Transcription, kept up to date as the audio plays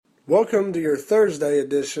Welcome to your Thursday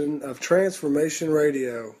edition of Transformation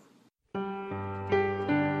Radio.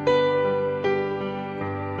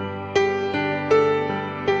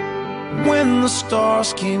 When the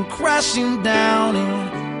stars came crashing down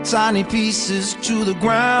in tiny pieces to the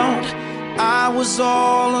ground, I was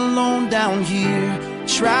all alone down here,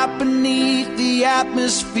 trapped beneath the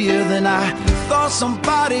atmosphere. Then I thought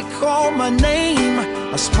somebody called my name.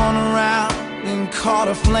 I spun around and caught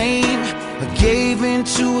a flame. I gave in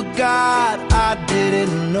to a God I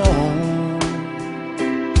didn't know,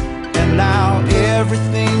 and now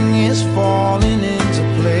everything is falling into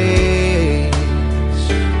place.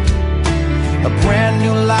 A brand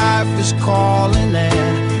new life is calling,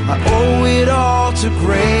 and I owe it all to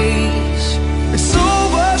grace. It's so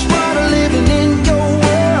much brighter living in your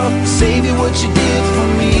world. Savior, what you did for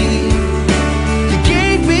me, you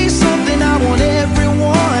gave me something I want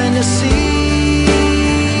everyone to see.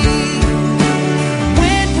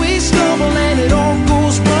 And it all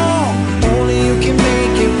goes wrong, only you can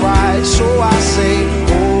make it right. So I say,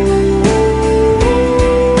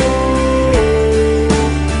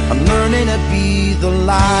 I'm learning to be the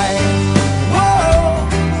light.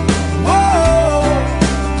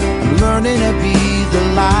 I'm learning to be the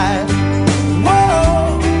light.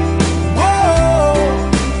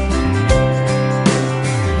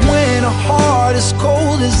 When a heart is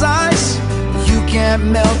cold as ice, you can't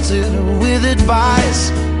melt it with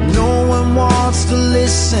advice. No one wants to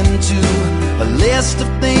listen to a list of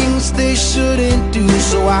things they shouldn't do.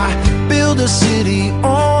 So I build a city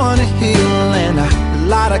on a hill, and I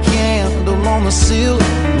light a candle on the sill,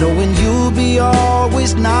 knowing you'll be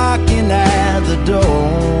always knocking at the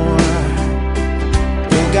door.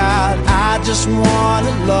 Oh God, I just want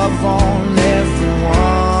to love on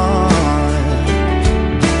everyone.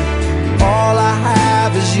 All I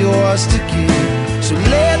have is yours to give, so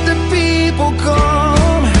let the people come.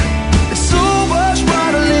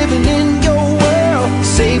 Living in your world,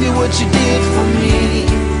 Savior, what you did for me,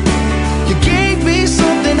 you gave me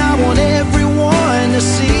something I want everyone to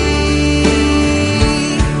see.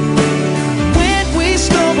 When we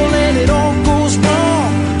stumble and it all goes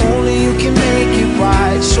wrong, only you can make it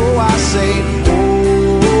right. So I say,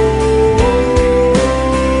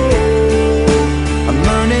 I'm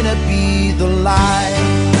learning to be the light.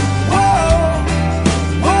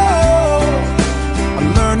 I'm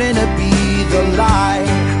learning to be the light.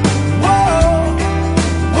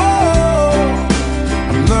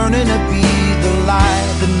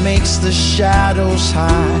 Makes the shadows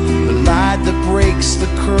hide, the light that breaks the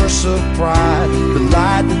curse of pride, the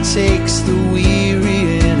light that takes the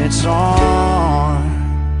weary in its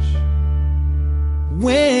arms.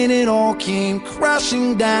 When it all came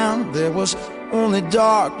crashing down, there was only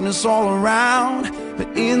darkness all around, but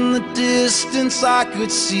in the distance I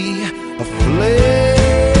could see a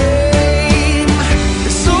flame.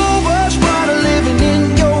 There's so much brighter living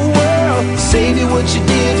in your world. Savior, what you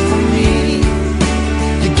did for me,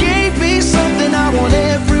 something I want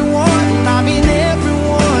everyone, I mean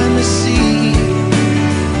everyone to see.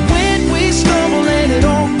 When we stumble and it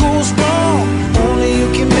all goes wrong, only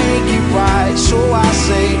you can make it right. So I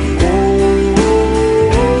say,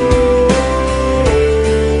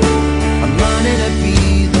 I'm learning to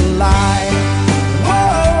be the light.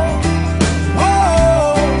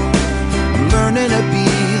 I'm learning to be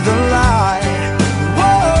the light.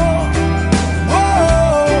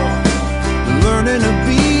 I'm learning to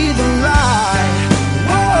be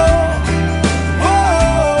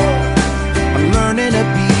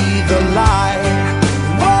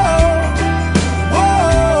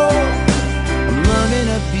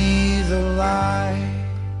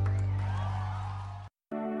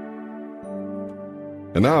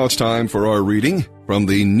And now it's time for our reading from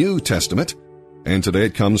the New Testament, and today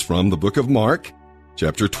it comes from the book of Mark,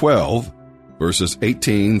 chapter 12, verses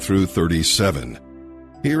 18 through 37.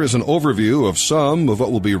 Here is an overview of some of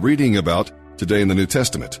what we'll be reading about today in the New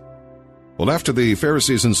Testament. Well, after the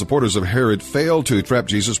Pharisees and supporters of Herod failed to trap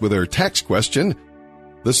Jesus with their tax question,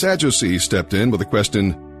 the Sadducees stepped in with a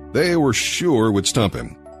question they were sure would stump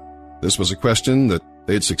him. This was a question that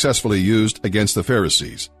they had successfully used against the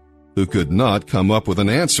Pharisees, who could not come up with an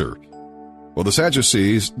answer. Well, the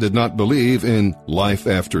Sadducees did not believe in life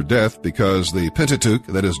after death because the Pentateuch,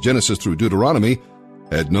 that is Genesis through Deuteronomy,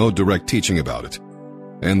 had no direct teaching about it,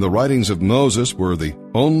 and the writings of Moses were the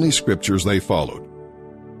only scriptures they followed.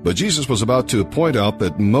 But Jesus was about to point out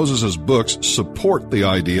that Moses' books support the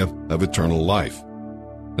idea of eternal life.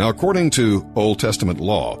 Now, according to Old Testament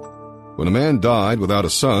law, when a man died without a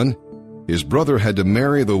son, his brother had to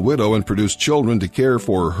marry the widow and produce children to care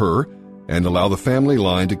for her and allow the family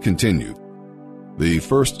line to continue. The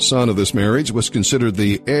first son of this marriage was considered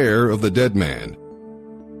the heir of the dead man.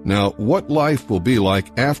 Now, what life will be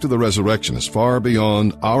like after the resurrection is far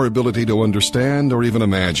beyond our ability to understand or even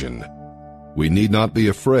imagine. We need not be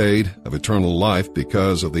afraid of eternal life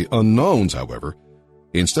because of the unknowns, however.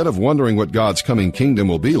 Instead of wondering what God's coming kingdom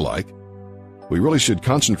will be like, we really should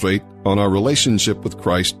concentrate on our relationship with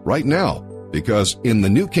Christ right now, because in the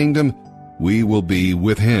new kingdom, we will be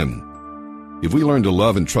with Him. If we learn to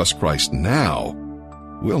love and trust Christ now,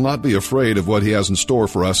 we'll not be afraid of what He has in store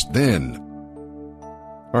for us then.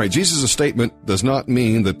 All right, Jesus' statement does not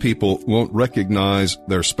mean that people won't recognize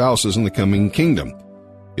their spouses in the coming kingdom.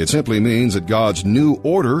 It simply means that God's new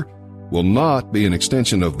order will not be an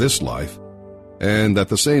extension of this life, and that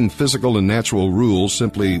the same physical and natural rules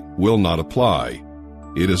simply will not apply.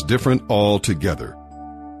 It is different altogether.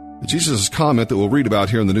 Jesus' comment that we'll read about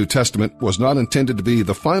here in the New Testament was not intended to be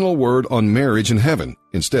the final word on marriage in heaven.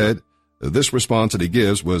 Instead, this response that He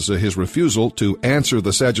gives was His refusal to answer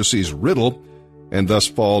the Sadducees' riddle and thus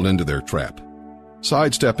fall into their trap.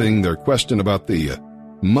 Sidestepping their question about the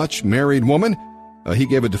much married woman, He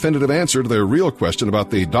gave a definitive answer to their real question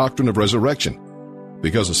about the doctrine of resurrection.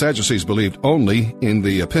 Because the Sadducees believed only in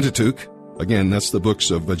the Pentateuch, again, that's the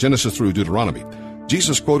books of Genesis through Deuteronomy,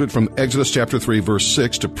 Jesus quoted from Exodus chapter 3, verse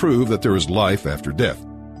 6 to prove that there is life after death.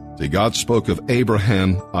 See, God spoke of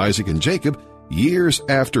Abraham, Isaac, and Jacob years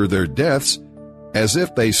after their deaths as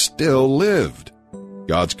if they still lived.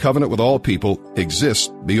 God's covenant with all people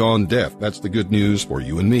exists beyond death. That's the good news for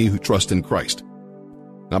you and me who trust in Christ.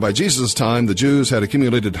 Now, by Jesus' time, the Jews had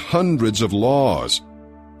accumulated hundreds of laws,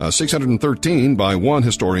 613 by one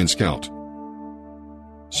historian's count.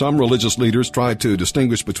 Some religious leaders tried to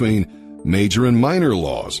distinguish between major and minor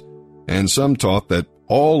laws, and some taught that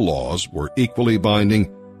all laws were equally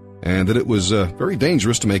binding and that it was very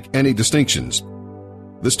dangerous to make any distinctions.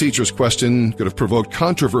 This teacher's question could have provoked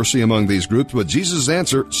controversy among these groups, but Jesus'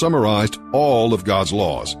 answer summarized all of God's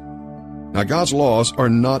laws. Now, God's laws are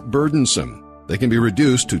not burdensome. They can be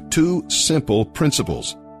reduced to two simple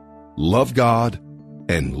principles: love God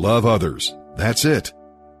and love others. That's it.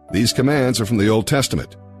 These commands are from the Old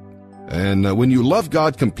Testament. And when you love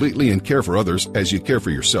God completely and care for others as you care for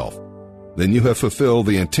yourself, then you have fulfilled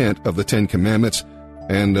the intent of the Ten Commandments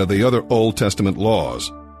and the other Old Testament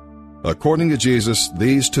laws. According to Jesus,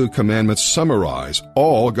 these two commandments summarize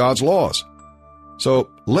all God's laws. So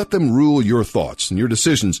let them rule your thoughts and your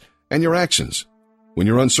decisions and your actions. When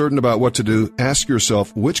you're uncertain about what to do, ask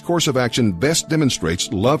yourself which course of action best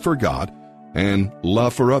demonstrates love for God and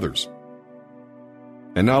love for others.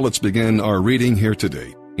 And now let's begin our reading here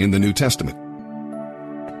today in the New Testament.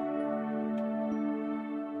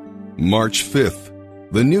 March 5th,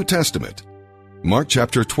 the New Testament. Mark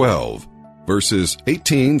chapter 12, verses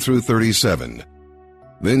 18 through 37.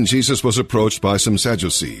 Then Jesus was approached by some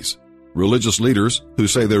Sadducees, religious leaders who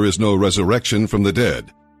say there is no resurrection from the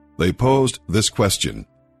dead. They posed this question: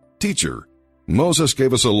 Teacher, Moses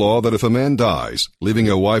gave us a law that if a man dies, leaving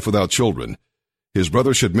a wife without children, his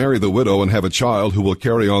brother should marry the widow and have a child who will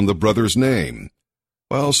carry on the brother's name.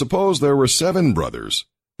 Well, suppose there were 7 brothers.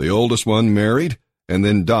 The oldest one married and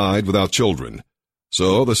then died without children.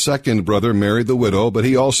 So the second brother married the widow, but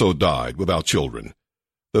he also died without children.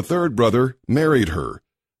 The third brother married her.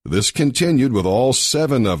 This continued with all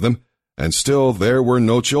 7 of them, and still there were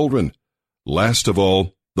no children. Last of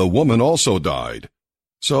all, the woman also died.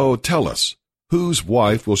 So tell us, whose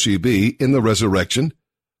wife will she be in the resurrection?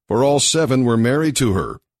 For all 7 were married to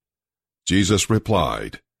her. Jesus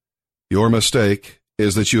replied, Your mistake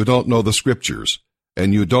is that you don't know the Scriptures,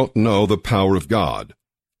 and you don't know the power of God.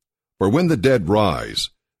 For when the dead rise,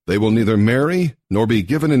 they will neither marry nor be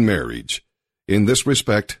given in marriage. In this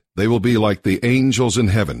respect, they will be like the angels in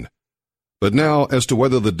heaven. But now, as to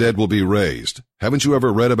whether the dead will be raised, haven't you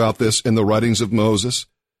ever read about this in the writings of Moses?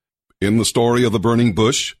 In the story of the burning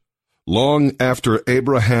bush, long after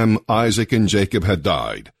Abraham, Isaac, and Jacob had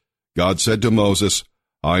died, God said to Moses,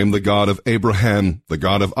 I am the God of Abraham, the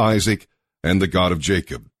God of Isaac, and the God of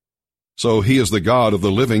Jacob. So he is the God of the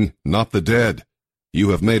living, not the dead. You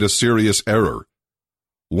have made a serious error.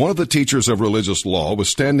 One of the teachers of religious law was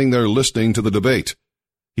standing there listening to the debate.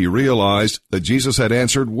 He realized that Jesus had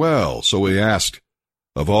answered well, so he asked,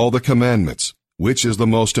 Of all the commandments, which is the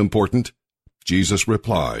most important? Jesus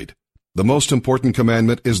replied, The most important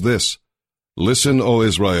commandment is this: Listen, O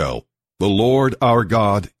Israel, the Lord our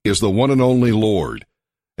God is the one and only Lord,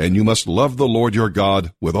 and you must love the Lord your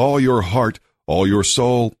God with all your heart, all your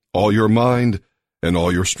soul, all your mind, and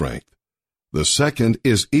all your strength. The second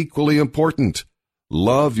is equally important.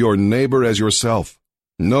 Love your neighbor as yourself.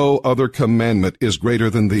 No other commandment is greater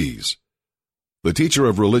than these. The teacher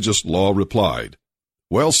of religious law replied,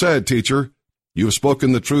 "Well said, teacher. You have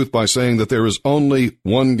spoken the truth by saying that there is only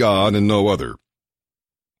one God and no other.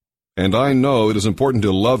 And I know it is important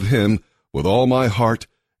to love him with all my heart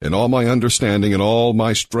and all my understanding and all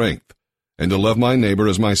my strength, and to love my neighbor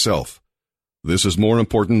as myself. This is more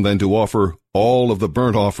important than to offer all of the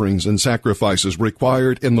burnt offerings and sacrifices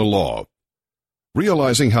required in the law."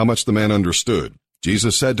 Realizing how much the man understood,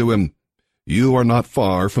 Jesus said to him, "You are not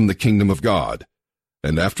far from the kingdom of God."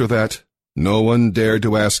 And after that, no one dared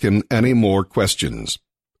to ask him any more questions.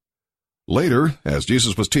 Later, as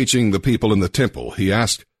Jesus was teaching the people in the temple, he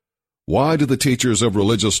asked, "Why do the teachers of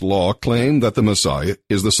religious law claim that the Messiah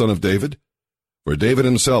is the son of David? For David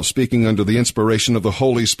himself, speaking under the inspiration of the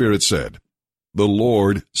Holy Spirit, said, 'The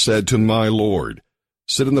Lord said to my Lord,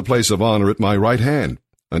 sit in the place of honor at my right hand,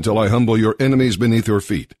 until I humble your enemies beneath your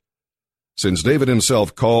feet.' Since David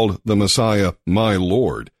himself called the Messiah my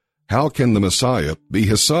Lord, how can the Messiah be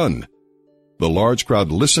his son?" The large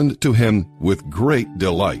crowd listened to him with great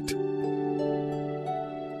delight.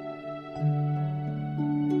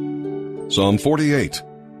 Psalm 48,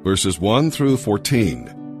 verses 1 through 14.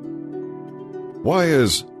 Why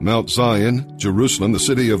is Mount Zion, Jerusalem, the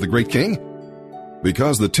city of the great king?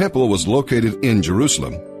 Because the temple was located in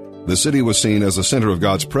Jerusalem, the city was seen as the center of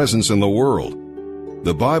God's presence in the world.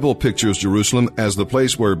 The Bible pictures Jerusalem as the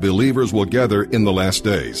place where believers will gather in the last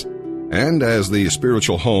days, and as the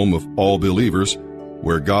spiritual home of all believers,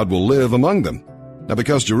 where God will live among them. Now,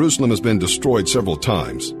 because Jerusalem has been destroyed several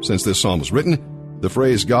times since this psalm was written, the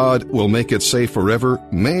phrase "God will make it safe forever"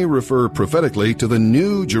 may refer prophetically to the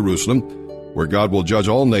new Jerusalem, where God will judge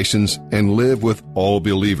all nations and live with all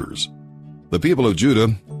believers. The people of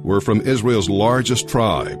Judah were from Israel's largest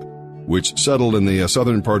tribe, which settled in the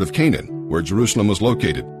southern part of Canaan, where Jerusalem was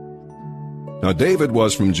located. Now, David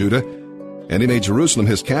was from Judah, and he made Jerusalem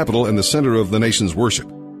his capital and the center of the nation's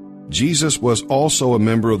worship. Jesus was also a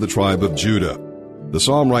member of the tribe of Judah. The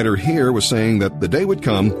psalm writer here was saying that the day would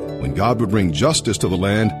come when God would bring justice to the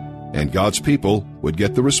land, and God's people would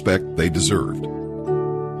get the respect they deserved.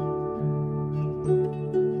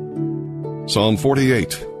 Psalm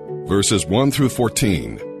 48, verses 1 through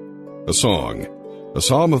 14. A song, a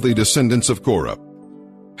psalm of the descendants of Korah.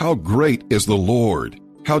 How great is the Lord!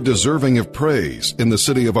 How deserving of praise in the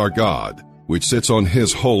city of our God, which sits on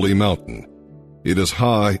his holy mountain. It is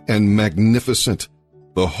high and magnificent.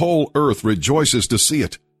 The whole earth rejoices to see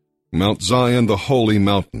it. Mount Zion, the holy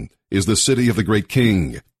mountain, is the city of the great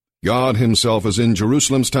king. God himself is in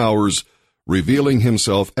Jerusalem's towers, revealing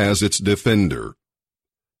himself as its defender.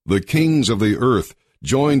 The kings of the earth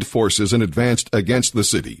joined forces and advanced against the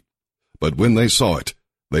city. But when they saw it,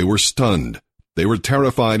 they were stunned. They were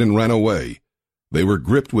terrified and ran away. They were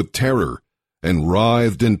gripped with terror and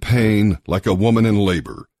writhed in pain like a woman in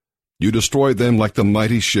labor. You destroyed them like the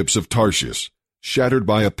mighty ships of Tarshish, shattered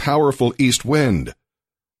by a powerful east wind.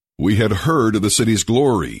 We had heard of the city's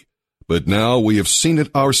glory, but now we have seen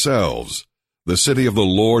it ourselves, the city of the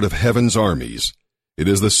Lord of heaven's armies. It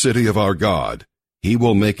is the city of our God. He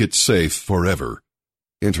will make it safe forever.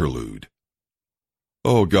 Interlude.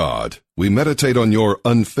 O God, we meditate on your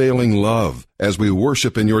unfailing love as we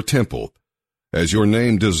worship in your temple. As your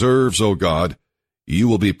name deserves, O God, you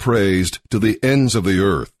will be praised to the ends of the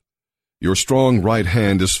earth. Your strong right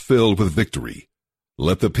hand is filled with victory.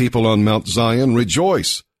 Let the people on Mount Zion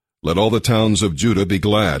rejoice. Let all the towns of Judah be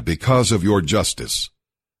glad because of your justice.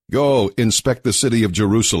 Go, inspect the city of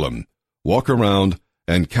Jerusalem. Walk around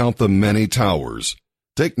and count the many towers.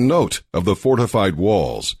 Take note of the fortified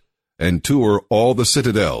walls, and tour all the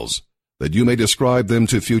citadels, that you may describe them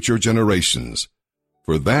to future generations.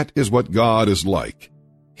 For that is what God is like.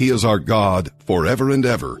 He is our God forever and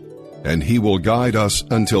ever, and he will guide us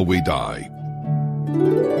until we die.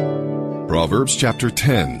 Proverbs chapter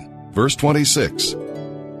 10, verse 26.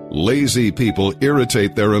 Lazy people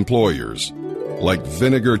irritate their employers, like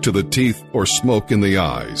vinegar to the teeth or smoke in the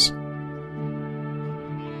eyes.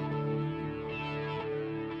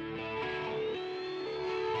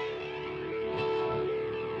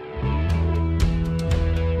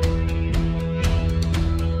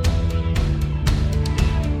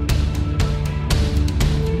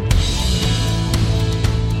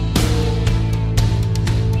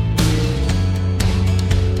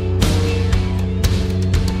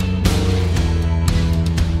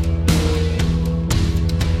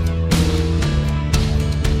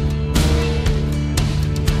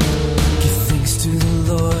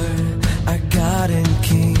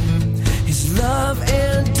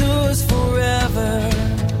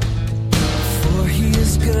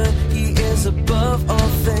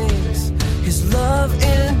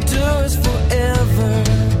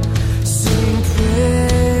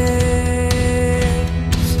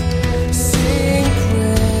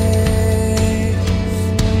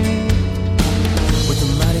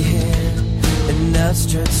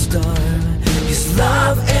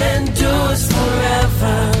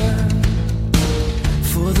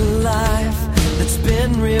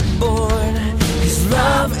 born. His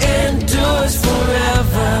love endures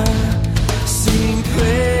forever. Sing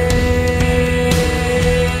praise,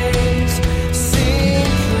 sing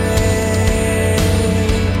praise,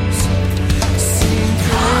 sing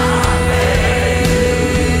praise,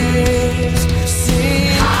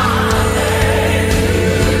 sing praise.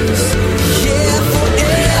 Yeah,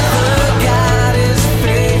 forever God is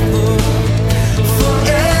faithful.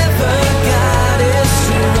 Forever God is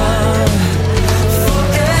strong.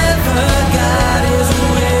 Forever God is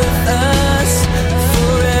with us.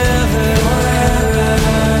 Forever,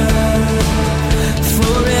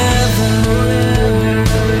 forever,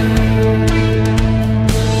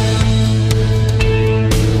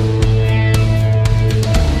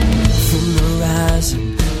 from the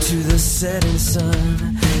rising to the setting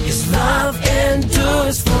sun, His love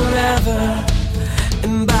endures forever.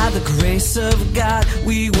 And by the grace of God,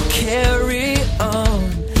 we will carry on.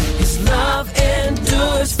 His love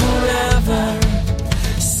endures forever.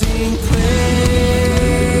 Sing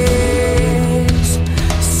praise,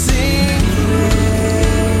 sing praise,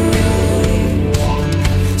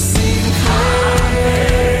 sing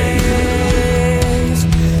praise,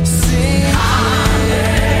 sing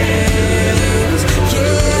praise.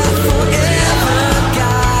 Yeah, forever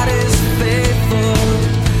God is faithful.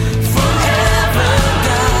 Forever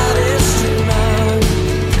God is strong.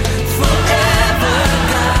 Forever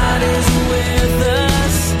God is with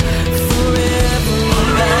us. Forever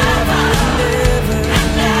and ever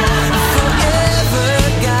and ever. Forever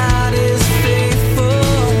God is faithful.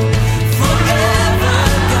 Forever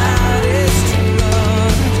God is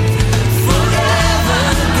strong. Forever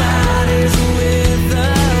God is with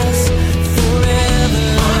us. Forever,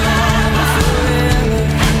 forever,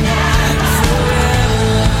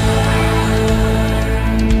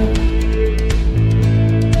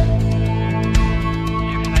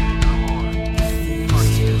 Give thanks to the Lord, for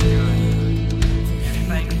He is good. Give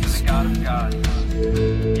thanks to the God of gods.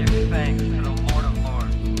 Give thanks to the Lord of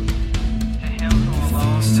lords. To Him who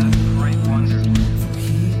alone does great wonders.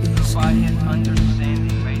 Who by His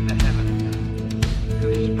understanding made the heavens. Who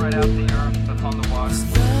spread out the earth upon the waters.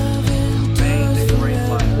 Who made the great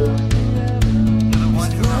light. To the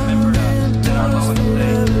one who remembered us in our lowest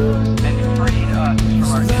state, and freed us from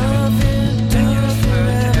our enemies, and gives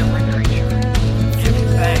food to every creature. Give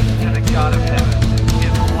thanks to the God of heaven.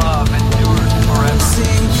 His love endures forever.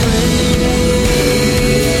 sing praise,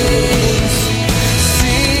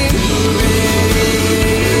 sing praise,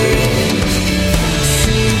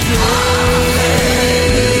 sing praise,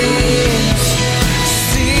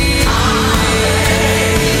 sing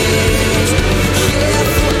praise. Yeah,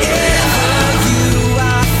 forever you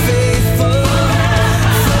are faithful.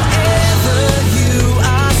 Forever you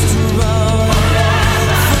are strong.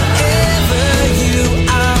 Forever you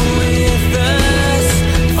are with us.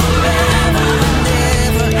 Forever and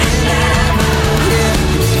ever and ever. Yeah,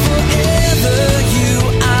 forever you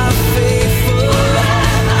are faithful.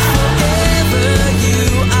 Forever you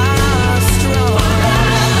are strong.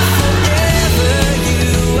 Forever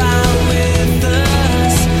you are with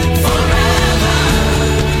us. Forever,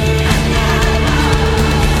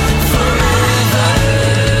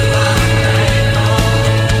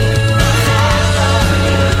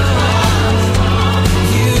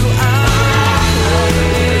 you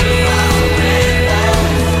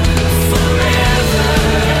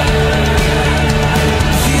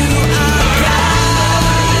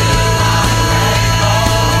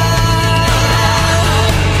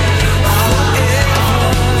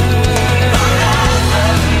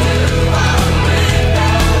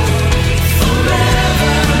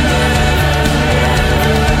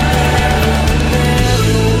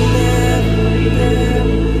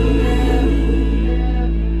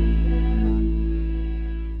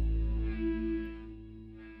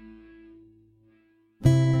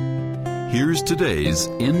Here's today's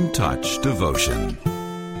In Touch devotion.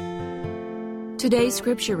 Today's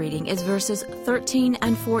scripture reading is verses 13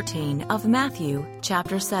 and 14 of Matthew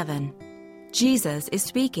chapter 7. Jesus is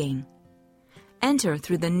speaking. Enter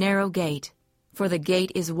through the narrow gate, for the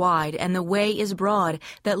gate is wide and the way is broad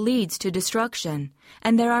that leads to destruction,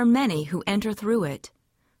 and there are many who enter through it.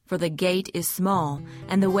 For the gate is small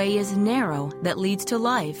and the way is narrow that leads to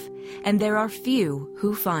life, and there are few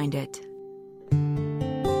who find it.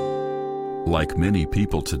 Like many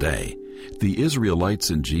people today, the Israelites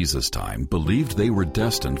in Jesus' time believed they were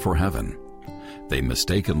destined for heaven. They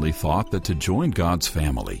mistakenly thought that to join God's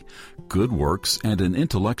family, good works and an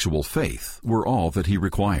intellectual faith were all that He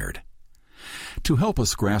required. To help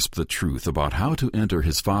us grasp the truth about how to enter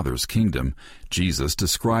His Father's kingdom, Jesus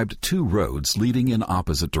described two roads leading in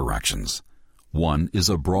opposite directions. One is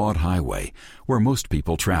a broad highway where most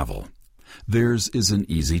people travel. Theirs is an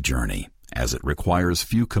easy journey, as it requires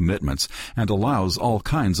few commitments and allows all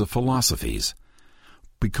kinds of philosophies.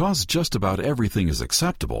 Because just about everything is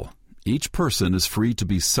acceptable, each person is free to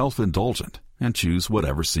be self-indulgent and choose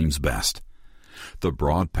whatever seems best. The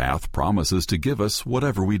broad path promises to give us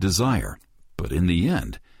whatever we desire, but in the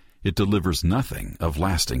end, it delivers nothing of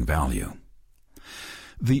lasting value.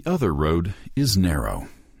 The other road is narrow.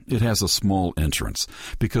 It has a small entrance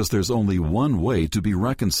because there's only one way to be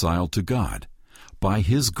reconciled to God, by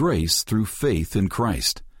His grace through faith in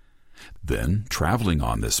Christ. Then, traveling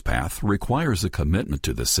on this path requires a commitment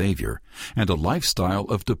to the Savior and a lifestyle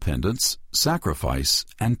of dependence, sacrifice,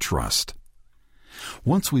 and trust.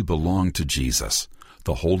 Once we belong to Jesus,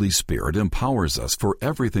 the Holy Spirit empowers us for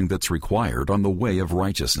everything that's required on the way of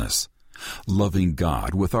righteousness, loving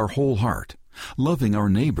God with our whole heart, loving our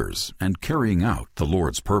neighbors, and carrying out the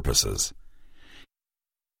Lord's purposes.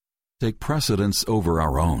 Take precedence over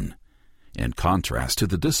our own. In contrast to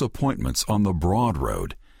the disappointments on the broad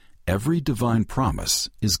road, every divine promise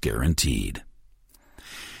is guaranteed.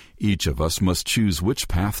 Each of us must choose which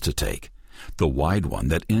path to take, the wide one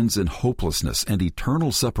that ends in hopelessness and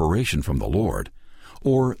eternal separation from the Lord,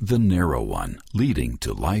 or the narrow one leading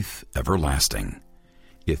to life everlasting.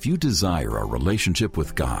 If you desire a relationship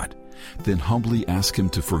with God, then humbly ask Him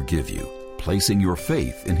to forgive you, placing your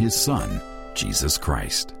faith in His Son, Jesus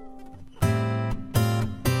Christ.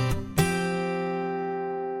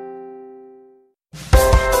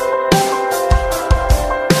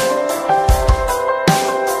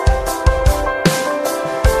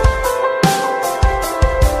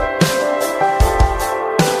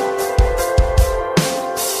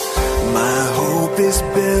 Is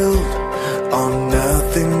built on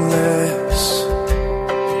nothing less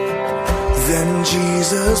than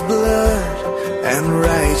Jesus' blood and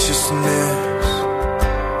righteousness.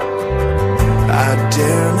 I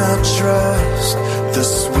dare not trust the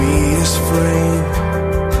sweetest frame,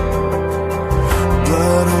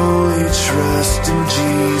 but only trust in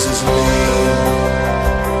Jesus' name.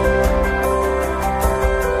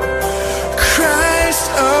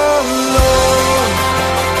 Christ alone,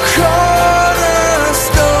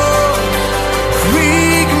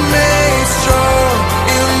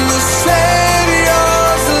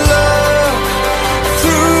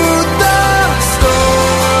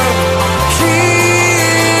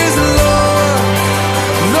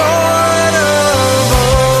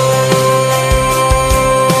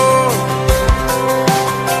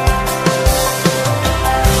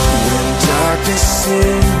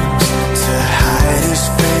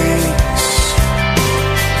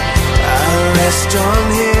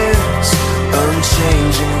 on His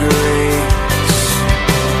unchanging grace.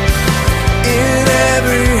 In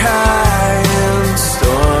every high and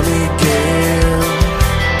stormy gale,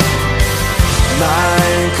 my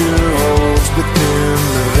anchor holds within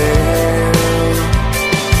the veil.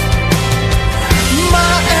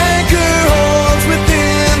 My anchor holds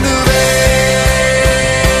within the veil.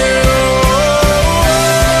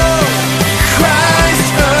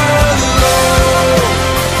 Christ alone,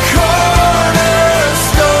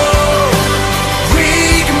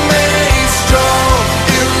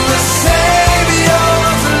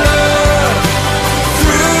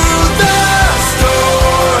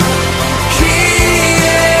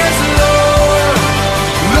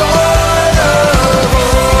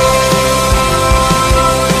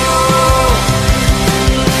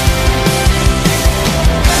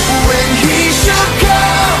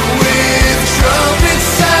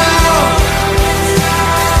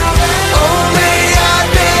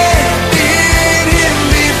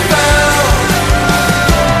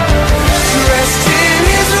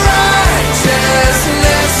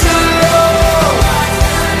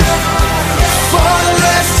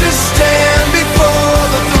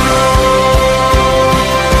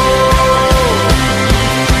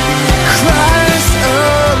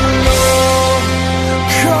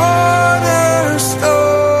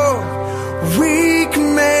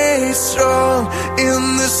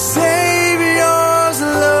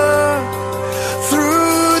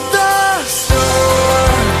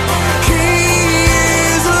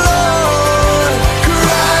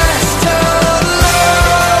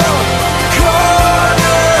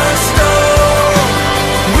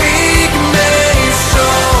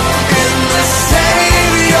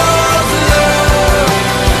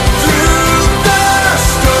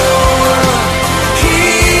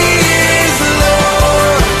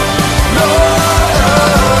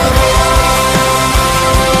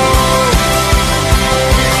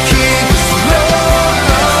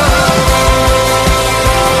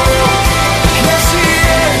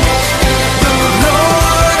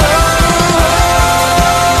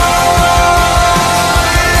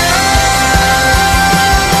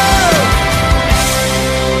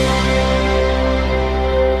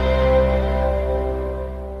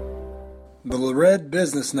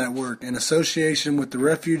 Business Network, in association with the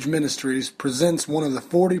Refuge Ministries, presents one of the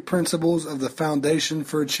 40 principles of the Foundation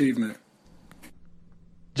for Achievement.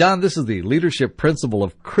 John, this is the leadership principle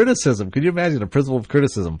of criticism. Can you imagine a principle of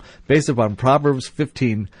criticism based upon Proverbs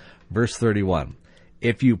 15, verse 31?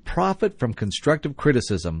 If you profit from constructive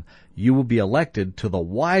criticism, you will be elected to the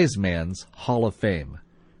wise man's Hall of Fame.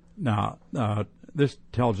 Now, this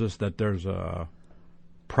tells us that there's a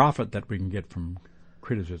profit that we can get from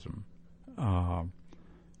criticism.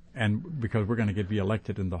 And because we're going to be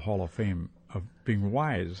elected in the Hall of Fame of being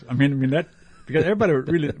wise. I mean that, because everybody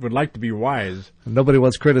really would like to be wise. Nobody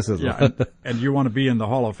wants criticism. Yeah, and you want to be in the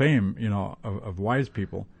Hall of Fame, of wise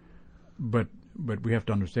people. But we have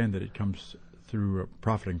to understand that it comes through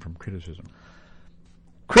profiting from criticism.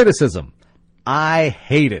 Criticism. I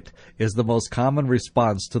hate it is the most common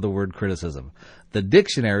response to the word criticism. The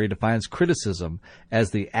dictionary defines criticism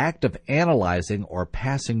as the act of analyzing or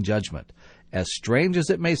passing judgment. As strange as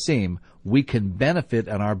it may seem, we can benefit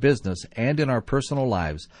in our business and in our personal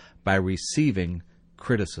lives by receiving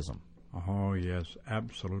criticism. Oh, yes,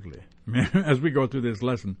 absolutely. I mean, as we go through this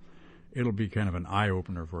lesson, it'll be kind of an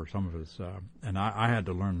eye-opener for some of us. And I had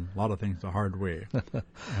to learn a lot of things the hard way,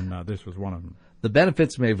 and this was one of them. The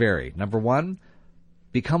benefits may vary. Number one,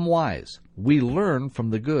 become wise. We learn from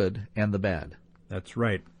the good and the bad. That's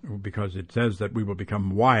right, because it says that we will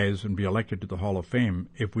become wise and be elected to the Hall of Fame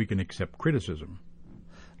if we can accept criticism.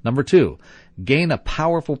 Number two, gain a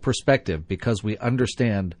powerful perspective because we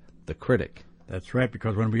understand the critic. That's right,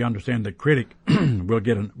 because when we understand the critic, we'll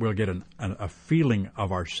get a feeling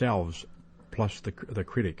of ourselves plus the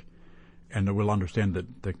critic, and we'll understand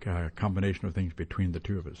the combination of things between the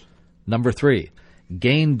two of us. Number three,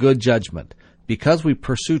 gain good judgment because we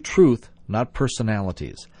pursue truth, not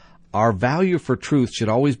personalities. Our value for truth should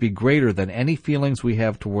always be greater than any feelings we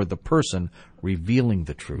have toward the person revealing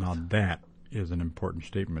the truth. Now that is an important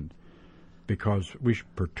statement, because we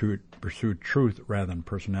should pursue truth rather than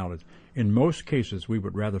personalities. In most cases, we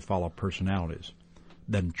would rather follow personalities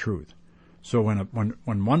than truth. So when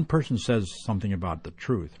one person says something about the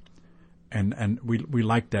truth, and we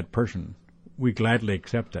like that person, we gladly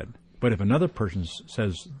accept that. But if another person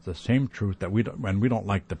says the same truth that we don't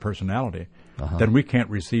like the personality, then we can't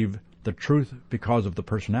receive the truth because of the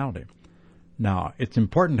personality. Now, it's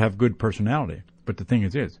important to have good personality, but the thing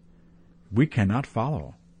is we cannot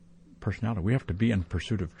follow personality. We have to be in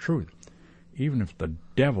pursuit of truth. Even if the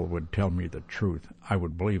devil would tell me the truth, I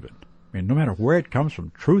would believe it. I mean, no matter where it comes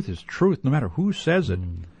from, truth is truth, no matter who says it.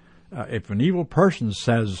 If an evil person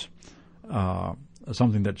says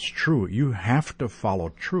something that's true, you have to follow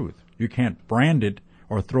truth. You can't brand it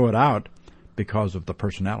or throw it out because of the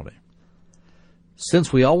personality.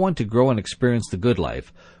 Since we all want to grow and experience the good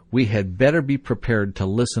life, we had better be prepared to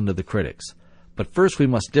listen to the critics. But first we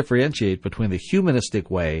must differentiate between the humanistic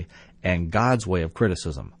way and God's way of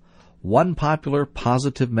criticism. One popular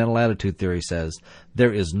positive mental attitude theory says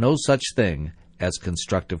there is no such thing as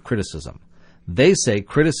constructive criticism. They say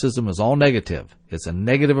criticism is all negative. It's a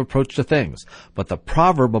negative approach to things. But the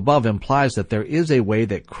proverb above implies that there is a way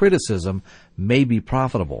that criticism may be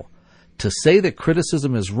profitable. To say that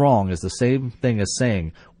criticism is wrong is the same thing as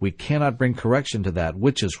saying we cannot bring correction to that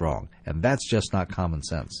which is wrong. And that's just not common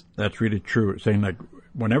sense. That's really true. Saying like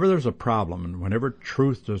whenever there's a problem and whenever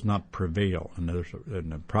truth does not prevail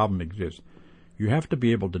and a problem exists, you have to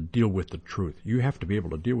be able to deal with the truth. You have to be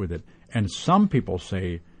able to deal with it. And some people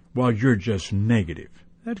say, well, you're just negative.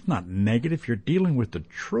 That's not negative. You're dealing with the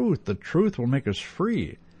truth. The truth will make us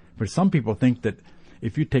free. But some people think that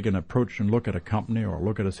if you take an approach and look at a company or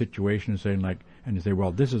look at a situation and you say,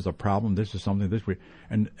 well, this is a problem, this is something this way,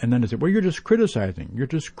 and then they say, well, you're just criticizing. You're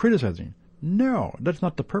just criticizing. No, that's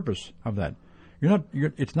not the purpose of that.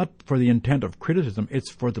 It's not for the intent of criticism.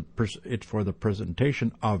 It's for the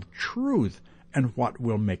presentation of truth and what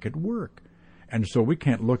will make it work. And so we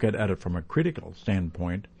can't look at it from a critical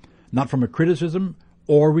standpoint, not from a criticism,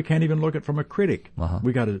 or we can't even look at it from a critic.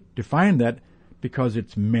 We got to define that because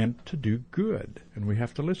it's meant to do good, and we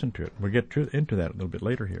have to listen to it. We'll get into that a little bit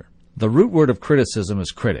later here. The root word of criticism is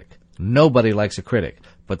critic. Nobody likes a critic,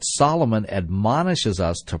 but Solomon admonishes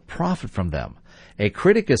us to profit from them. A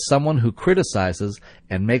critic is someone who criticizes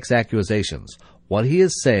and makes accusations. What he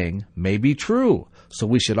is saying may be true, so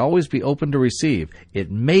we should always be open to receive. It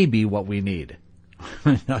may be what we need.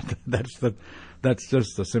 That's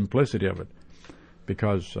just the simplicity of it,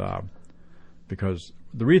 because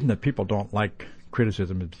the reason that people don't like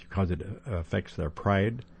criticism is because it affects their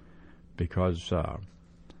pride. Because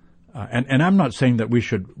and I'm not saying that we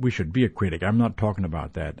should be a critic. I'm not talking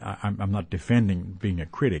about that. I'm not defending being a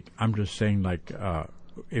critic. I'm just saying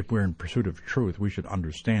if we're in pursuit of truth, we should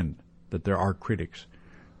understand that there are critics,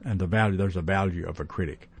 and there's a value of a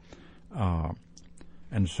critic.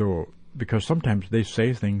 And so, because sometimes they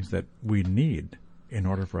say things that we need in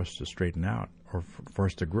order for us to straighten out or for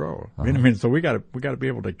us to grow. I mean, so we got to be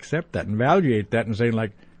able to accept that and evaluate that and say,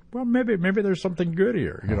 like, well, maybe there's something good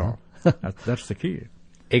here. You know, that's the key.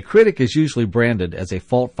 A critic is usually branded as a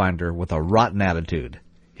fault finder with a rotten attitude.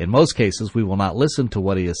 In most cases, we will not listen to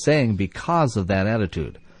what he is saying because of that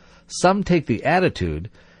attitude. Some take the attitude,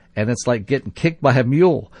 and it's like getting kicked by a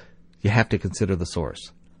mule. You have to consider the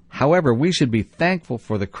source. However, we should be thankful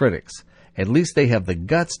for the critics. At least they have the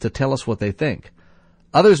guts to tell us what they think.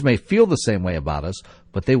 Others may feel the same way about us,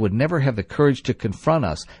 but they would never have the courage to confront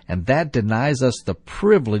us, and that denies us the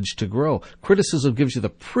privilege to grow. Criticism gives you the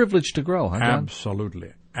privilege to grow, huh, John?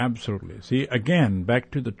 Absolutely. Absolutely. See, again,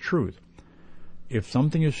 back to the truth. If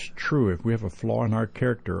something is true, if we have a flaw in our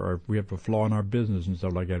character or if we have a flaw in our business and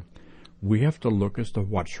stuff like that, we have to look as to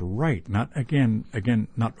what's right. Not again,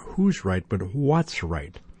 not who's right, but what's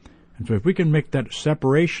right. And so if we can make that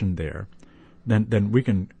separation there, then we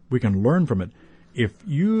can learn from it. If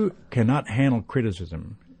you cannot handle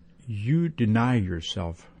criticism, you deny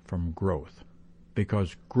yourself from growth,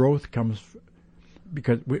 because growth comes.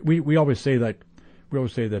 Because we always say that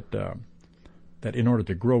that in order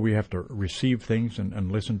to grow we have to receive things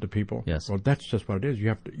and listen to people. Yes. Well, that's just what it is. You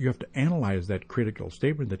have to analyze that critical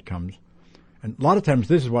statement that comes, and a lot of times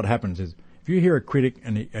this is what happens: is if you hear a critic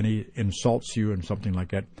and he insults you and something like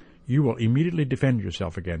that, you will immediately defend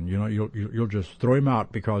yourself again. You know, you'll just throw him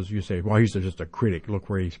out because you say, well, he's just a critic. Look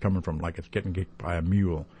where he's coming from, like it's getting kicked by a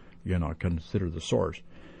mule. You know, consider the source.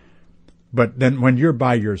 But then when you're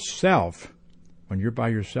by yourself,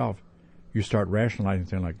 you start rationalizing,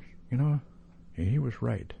 saying like, you know, he was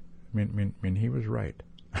right. I mean, he was right,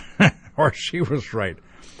 or she was right,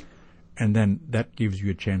 and then that gives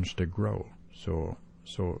you a chance to grow. So.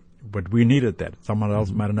 But we needed that. Someone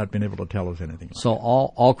else might have not been able to tell us anything. So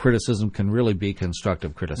all criticism can really be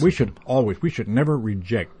constructive criticism. We should never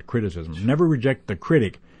reject criticism. Never reject the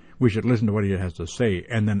critic. We should listen to what he has to say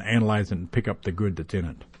and then analyze and pick up the good that's in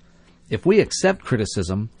it. If we accept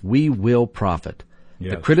criticism, we will profit.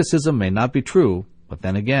 Yes. The criticism may not be true, but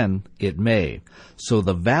then again, it may. So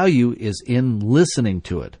the value is in listening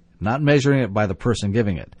to it, not measuring it by the person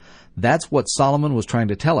giving it. That's what Solomon was trying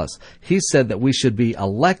to tell us. He said that we should be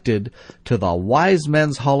elected to the Wise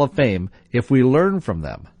Men's Hall of Fame if we learn from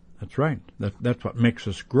them. That's right. That's what makes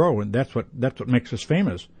us grow, and that's what makes us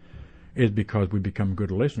famous, is because we become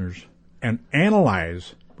good listeners and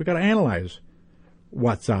analyze. We got to analyze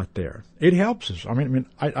what's out there. It helps us. I mean,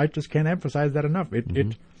 I just can't emphasize that enough.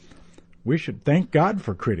 We should thank God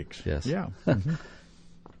for critics. Yes. Yeah.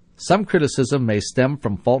 Some criticism may stem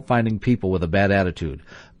from fault-finding people with a bad attitude,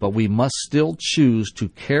 but we must still choose to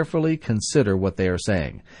carefully consider what they are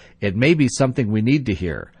saying. It may be something we need to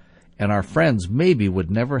hear, and our friends maybe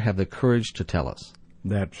would never have the courage to tell us.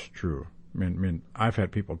 That's true. I mean, I've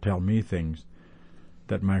had people tell me things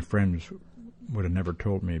that my friends would have never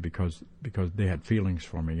told me because they had feelings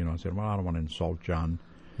for me. You know, I said, well, I don't want to insult John.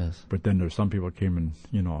 Yes. But then there's some people came and,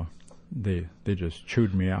 you know, they just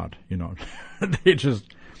chewed me out. You know,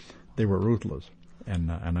 they were ruthless, and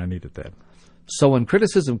I needed that. So when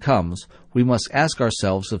criticism comes, we must ask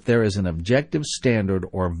ourselves if there is an objective standard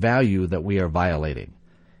or value that we are violating.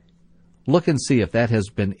 Look and see if that has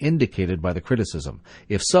been indicated by the criticism.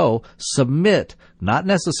 If so, submit, not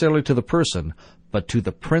necessarily to the person, but to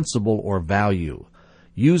the principle or value.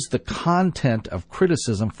 Use the content of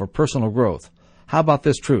criticism for personal growth. How about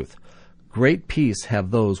this truth? Great peace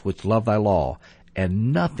have those which love thy law,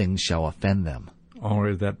 and nothing shall offend them. Oh,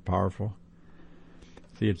 is that powerful?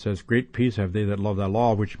 See, it says, great peace have they that love thy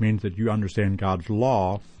law, which means that you understand God's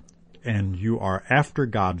law, and you are after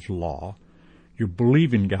God's law. You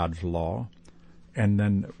believe in God's law, and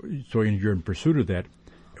then so you're in pursuit of that,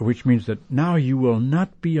 which means that now you will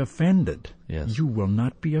not be offended. Yes. You will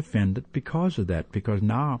not be offended because of that, because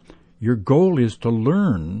now your goal is to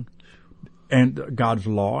learn and God's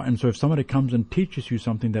law, and so if somebody comes and teaches you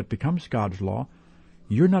something that becomes God's law,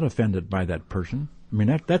 you're not offended by that person. I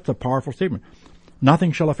mean, that's a powerful statement.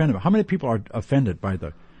 Nothing shall offend them. How many people are offended by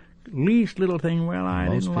the least little thing? Well, I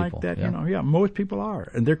Most didn't people, like that. yeah. You know, yeah, most people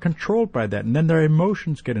are, and they're controlled by that, and then their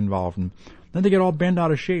emotions get involved, and then they get all bent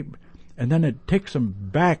out of shape, and then it takes them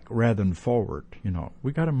back rather than forward. You know,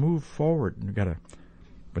 we got to move forward, and we got to.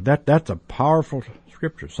 But that's a powerful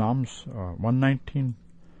scripture, Psalms 119,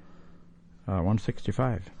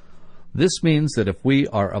 165. This means that if we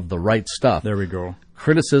are of the right stuff, There we go.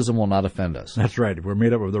 criticism will not offend us. That's right. We're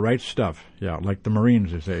made up of the right stuff. Yeah, like the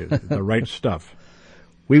Marines, they say, the right stuff.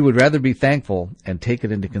 We would rather be thankful and take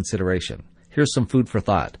it into consideration. Here's some food for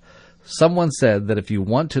thought. Someone said that if you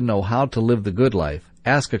want to know how to live the good life,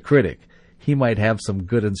 ask a critic. He might have some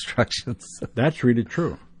good instructions. That's really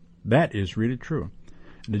true. That is really true.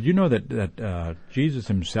 Did you know that Jesus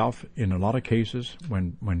himself, in a lot of cases,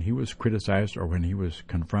 when he was criticized or when he was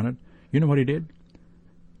confronted, you know what he did?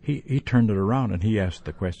 He turned it around and he asked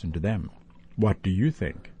the question to them, "What do you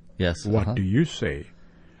think? Yes. What do you say?"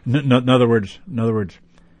 In other words,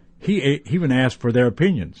 he even asked for their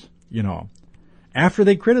opinions. You know, after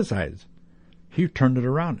they criticized, he turned it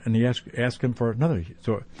around and he asked them for another.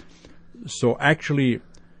 So actually,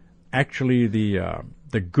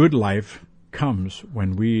 the good life comes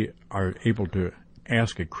when we are able to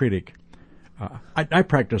ask a critic. I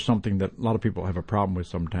practice something that a lot of people have a problem with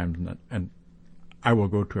sometimes, and I will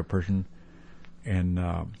go to a person, and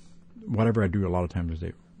whatever I do, a lot of times is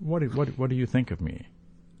say, "What do you think of me?"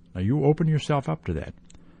 Now you open yourself up to that,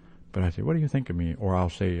 but I say, "What do you think of me?" Or I'll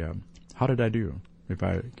say, "How did I do?" If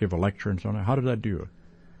I give a lecture and so on, how did I do?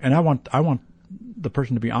 And I want the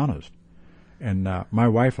person to be honest. And my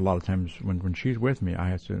wife, a lot of times, when she's with me,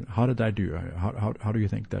 I ask her, "How did I do? How do you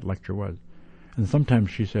think that lecture was?" And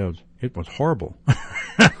sometimes she says, "It was horrible."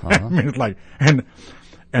 I mean, it's like, and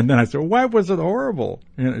then I said, "Why was it horrible?"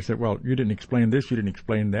 And I said, "Well, you didn't explain this, you didn't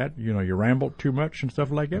explain that. You know, you rambled too much and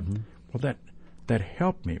stuff like that." Mm-hmm. Well, that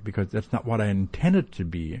helped me because that's not what I intended to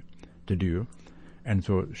do, and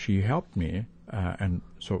so she helped me. And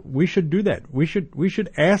so we should do that. We should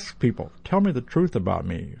ask people, "Tell me the truth about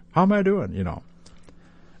me. How am I doing?" You know.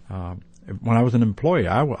 When I was an employee,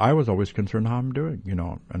 I was always concerned how I'm doing. You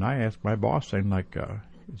know, and I asked my boss, saying like,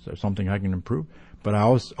 "Is there something I can improve?" But I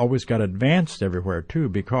always got advanced everywhere too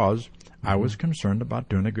because I was concerned about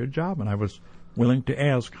doing a good job, and I was willing to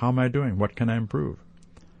ask, "How am I doing? What can I improve?"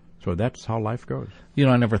 So that's how life goes. You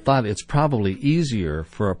know, I never thought it's probably easier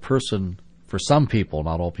for a person. For some people,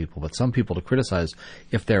 not all people, but some people to criticize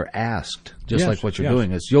if they're asked, just like what you're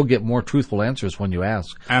doing, is you'll get more truthful answers when you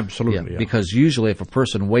ask. Absolutely. Yeah. Because usually if a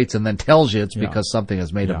person waits and then tells you, it's because something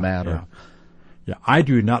has made them mad. Yeah, I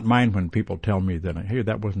do not mind when people tell me that, "Hey,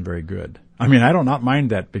 that wasn't very good." I mean, I do not mind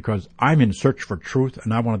that because I'm in search for truth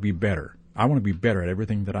and I want to be better. I want to be better at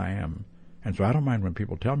everything that I am. And so I don't mind when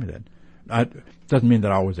people tell me that. It doesn't mean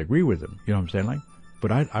that I always agree with them, you know what I'm saying? Like,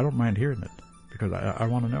 but I don't mind hearing it because I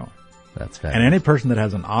want to know. That's fabulous. And any person that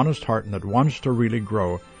has an honest heart and that wants to really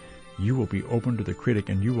grow, you will be open to the critic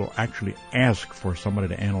and you will actually ask for somebody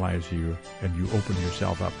to analyze you, and you open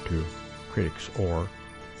yourself up to critics or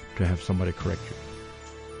to have somebody correct you.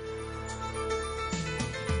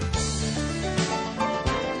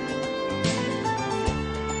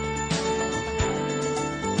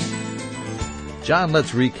 John,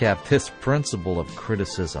 let's recap this principle of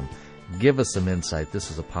criticism. Give us some insight.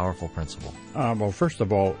 This is a powerful principle. Well, first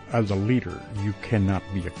of all, as a leader, you cannot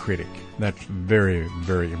be a critic. That's very,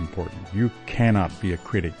 very important. You cannot be a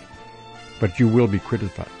critic, but you will be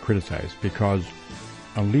criticized because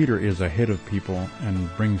a leader is ahead of people and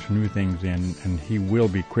brings new things in, and he will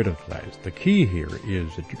be criticized. The key here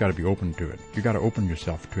is that you got to be open to it. You got to open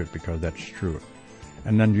yourself to it because that's true.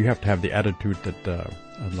 And then you have to have the attitude that,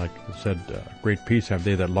 like it said, "Great peace have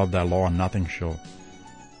they that love thy law, and nothing shall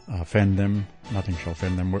offend them, nothing shall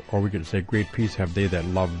offend them." Or we could say, "Great peace have they that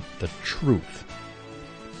love the truth."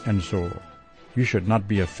 And so you should not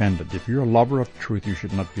be offended. If you're a lover of truth, you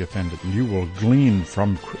should not be offended. You will glean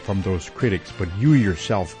from those critics, but you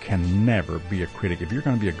yourself can never be a critic. If you're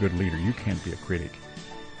going to be a good leader, you can't be a critic.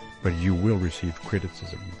 But you will receive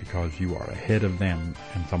criticism because you are ahead of them,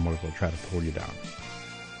 and someone will try to pull you down.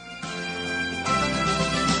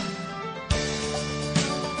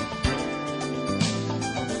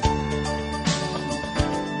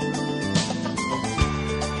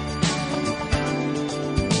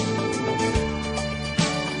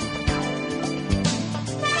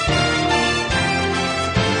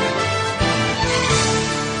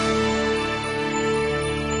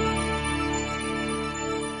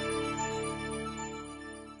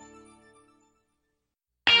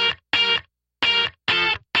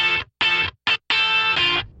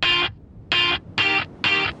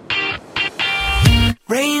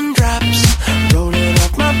 Raindrops rolling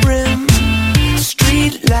off my brim.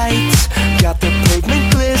 Street lights got the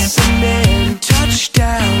pavement glistening.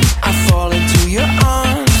 Touchdown, I fall into your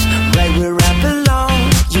arms, right where I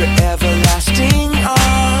belong. Your everlasting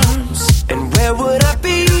arms. And where would I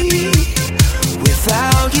be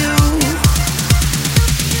without you?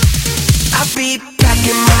 I'd be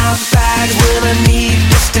packing my bag when I need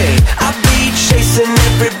to stay. I'd be chasing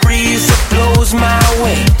every breeze that blows my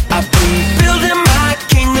way. I'd be building my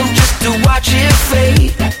kingdom just to watch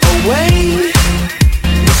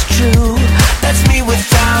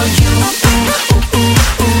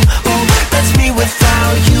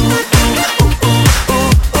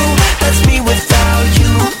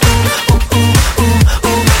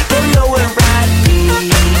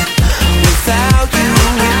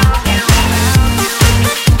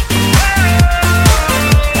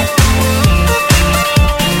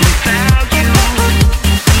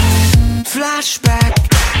Flashback,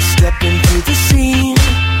 step into the scene.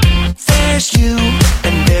 There's you,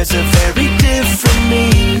 and there's a very different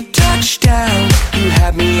me. Touchdown, you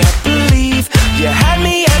had me at believe. You had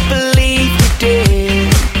me at believe you did.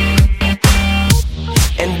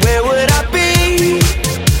 And where would I be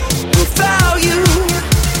without you?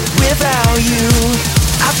 Without you,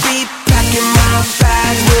 I'd be packing my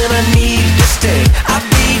bags when I need to stay. I'd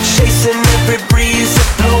be chasing every breeze that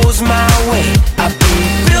blows my way. I'd be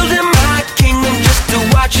building my kingdom just to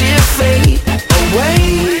watch it fade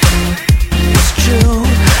away. It's true,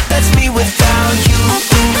 that's me without you.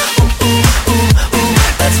 Ooh, ooh, ooh, ooh, ooh.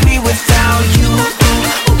 That's me without you. Ooh,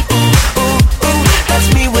 ooh, ooh, ooh, ooh. That's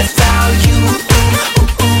me without you. Ooh, ooh,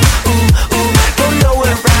 ooh, ooh, ooh. Don't know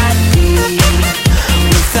where I'd be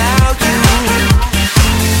without you.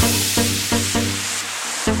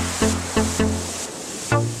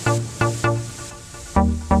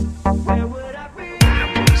 Where would I be? I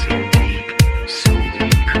was in deep, so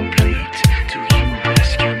incomplete. Till you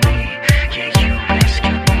rescued me, yeah, you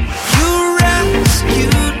rescued me. You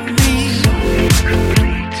rescued me.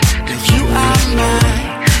 Complete, You are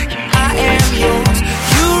mine, I am yours.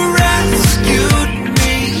 You rescued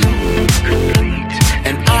me,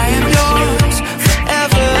 and I am yours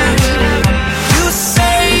forever. You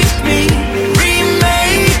saved me,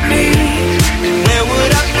 remade me. Where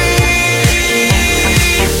would I be?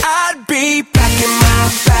 I'd be packing my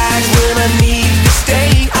bags when I need to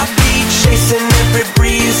stay. I'd be chasing every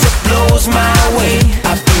breeze that blows my way.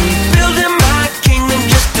 I'd be building my kingdom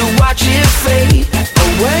just to watch it fade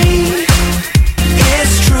away.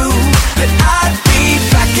 It's true that I'd be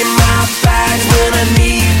packing my bags when I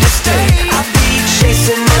need to stay. I'd be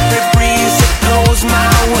chasing every breeze that blows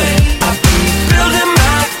my way. I'd be building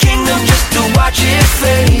my kingdom just to watch it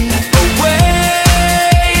fade away.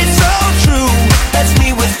 It's so true. That's me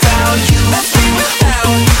without you. That's me without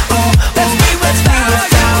you. Oh, that's me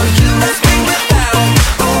without you. That's me without.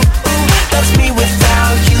 Oh, oh, that's me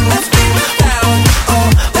without you. That's me without. Oh,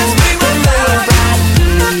 that's me without. I'd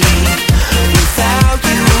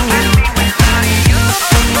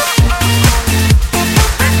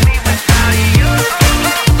be without you.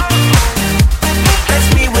 That's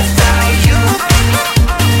me without you.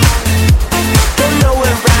 Don't know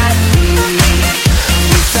where I'd be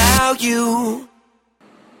without you.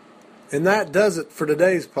 And that does it for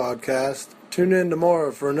today's podcast. Tune in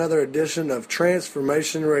tomorrow for another edition of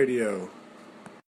Transformation Radio.